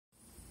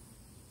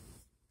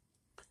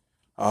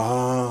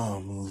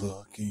I'm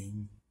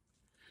looking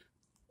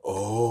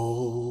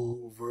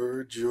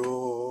over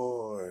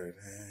Jordan.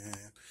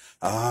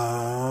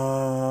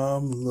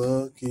 I'm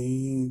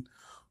looking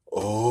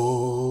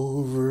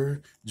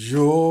over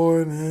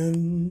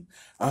Jordan.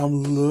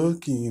 I'm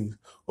looking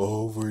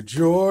over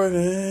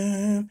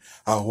Jordan.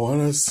 I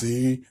want to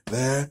see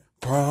that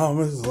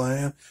promised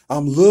land.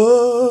 I'm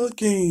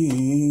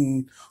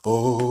looking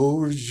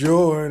over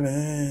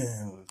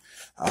Jordan.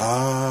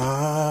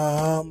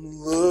 I'm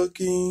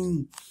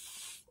looking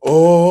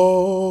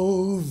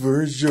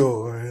over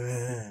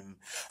Jordan.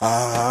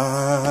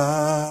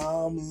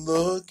 I'm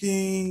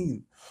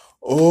looking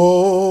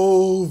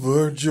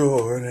over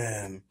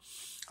Jordan.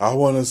 I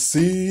want to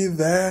see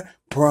that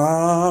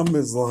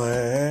promised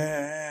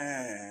land.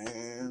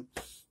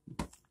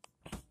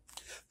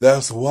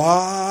 That's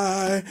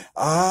why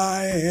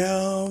I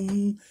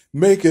am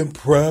making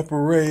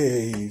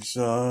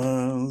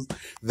preparations.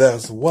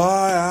 That's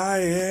why I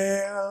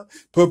am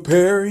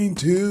preparing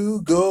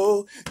to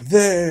go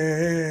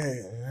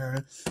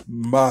there.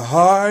 My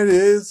heart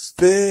is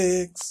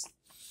fixed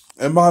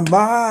and my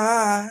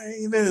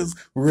mind is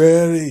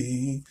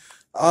ready.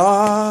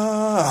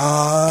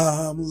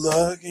 I'm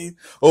looking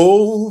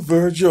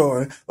over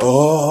Jordan,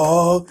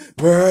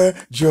 over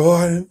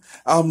Jordan.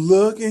 I'm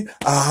looking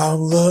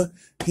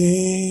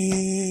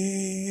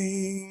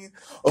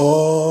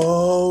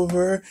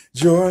over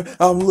Jordan.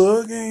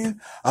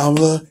 I'm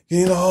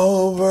looking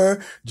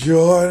over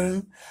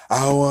Jordan.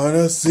 I want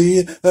to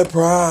see the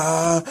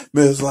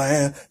promised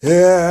land.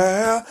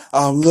 Yeah,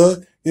 I'm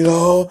looking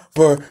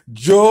over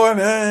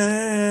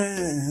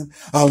Jordan.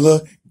 I'm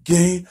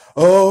looking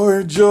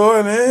over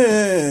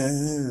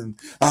Jordan.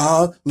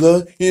 I'm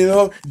looking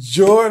over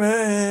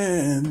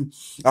Jordan.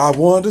 I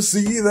want to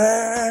see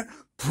that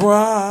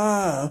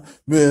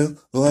promised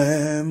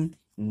land.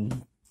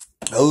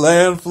 A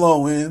land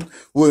flowing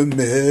with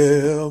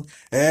milk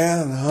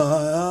and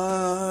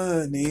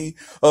honey.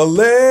 A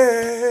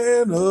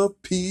land of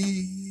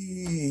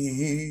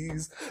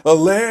peace. A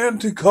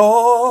land to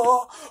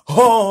call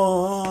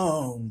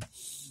home,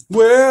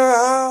 where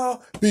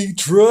I'll be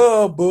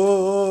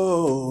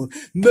troubled.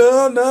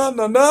 No, no,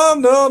 no, no,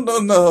 no, no,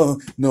 no,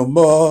 no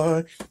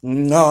more.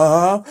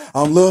 No,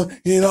 I'm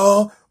looking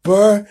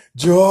over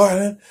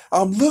Jordan.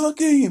 I'm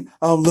looking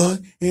over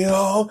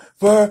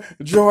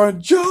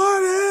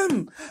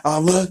Jordan.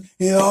 I'm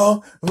looking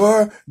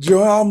over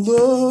Jordan. I'm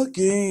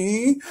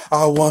looking.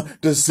 I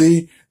want to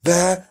see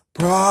that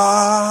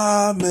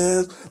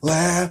promised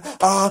land.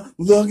 I'm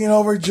looking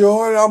over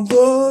Jordan. I'm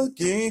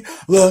looking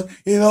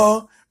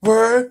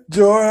over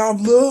Jordan.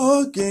 I'm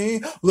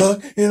looking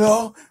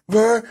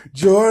over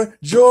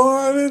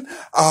Jordan.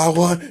 I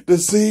want to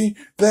see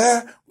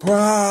that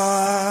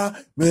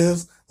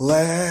promised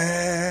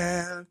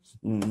land.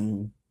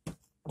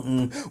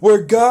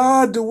 Where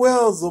God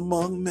dwells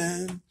among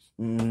men.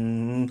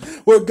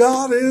 Where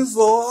God is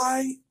the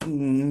light.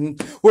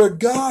 Where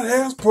God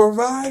has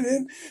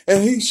provided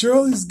and He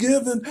surely's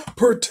given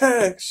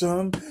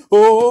protection.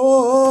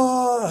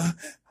 Oh,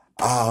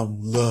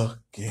 I'm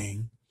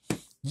looking.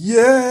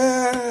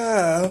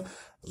 Yeah,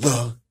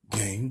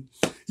 looking.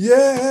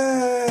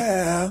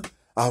 Yeah,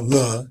 I'm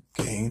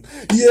looking.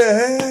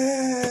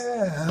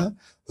 Yeah,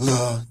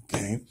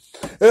 looking.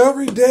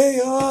 Every day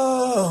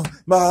of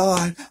my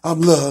life, I'm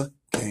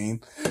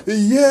looking.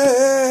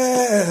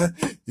 Yeah,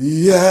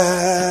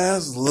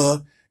 yes,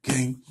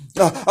 looking.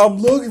 I'm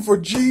looking for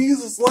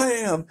Jesus'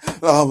 land.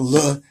 I'm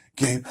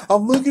looking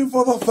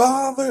for the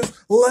Father's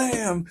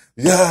land.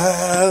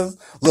 Yes,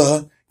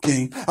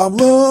 looking. I'm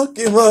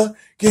looking,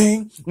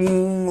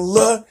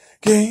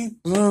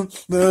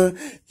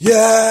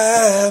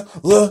 yeah,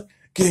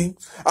 looking.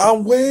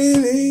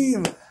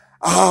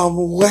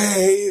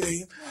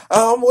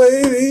 I'm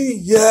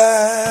waiting,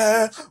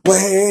 yeah,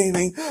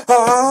 waiting.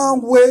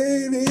 I'm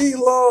waiting,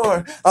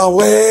 Lord. I'm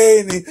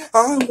waiting.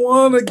 I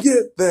want to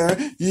get there.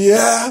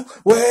 Yeah,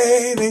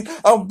 waiting.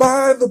 I'm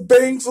by the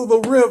banks of the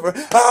river.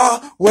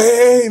 I'm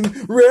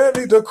waiting,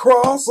 ready to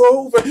cross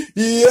over.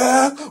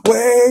 Yeah,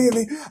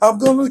 waiting. I'm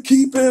going to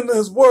keep in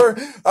His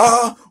word.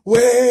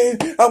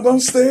 Waiting. I'm going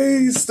to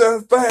stay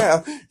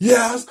steadfast.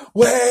 Yes,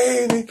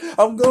 waiting.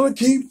 I'm going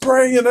to keep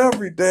praying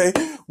every day.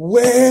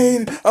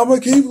 Waiting. I'm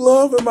going to keep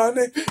loving my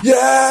name.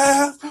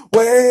 Yeah,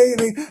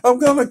 waiting. I'm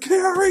going to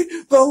carry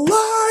the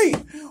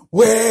light.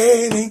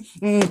 Waiting.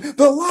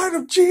 The light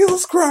of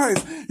Jesus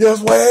Christ.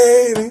 Yes,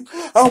 waiting.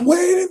 I'm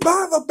waiting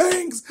by the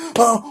banks.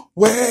 I'm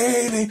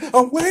waiting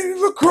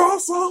to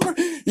cross over.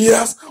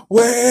 Yes,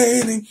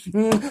 waiting.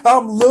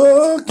 I'm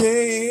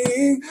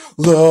looking.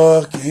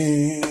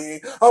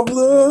 I'm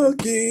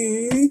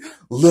looking.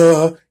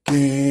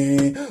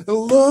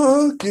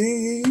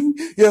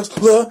 Yes,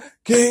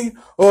 looking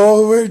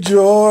over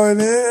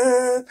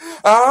Jordan.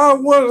 I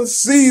want to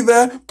see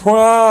that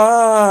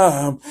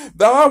promised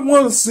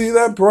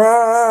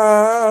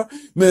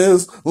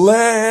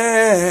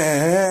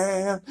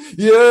land.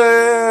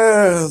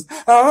 Yes,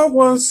 I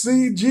want to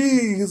see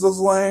Jesus'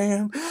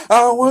 land.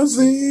 I want to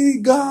see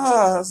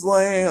God's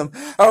land.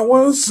 I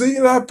want to see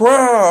that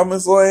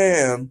promised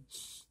land.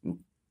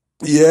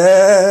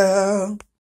 Yeah.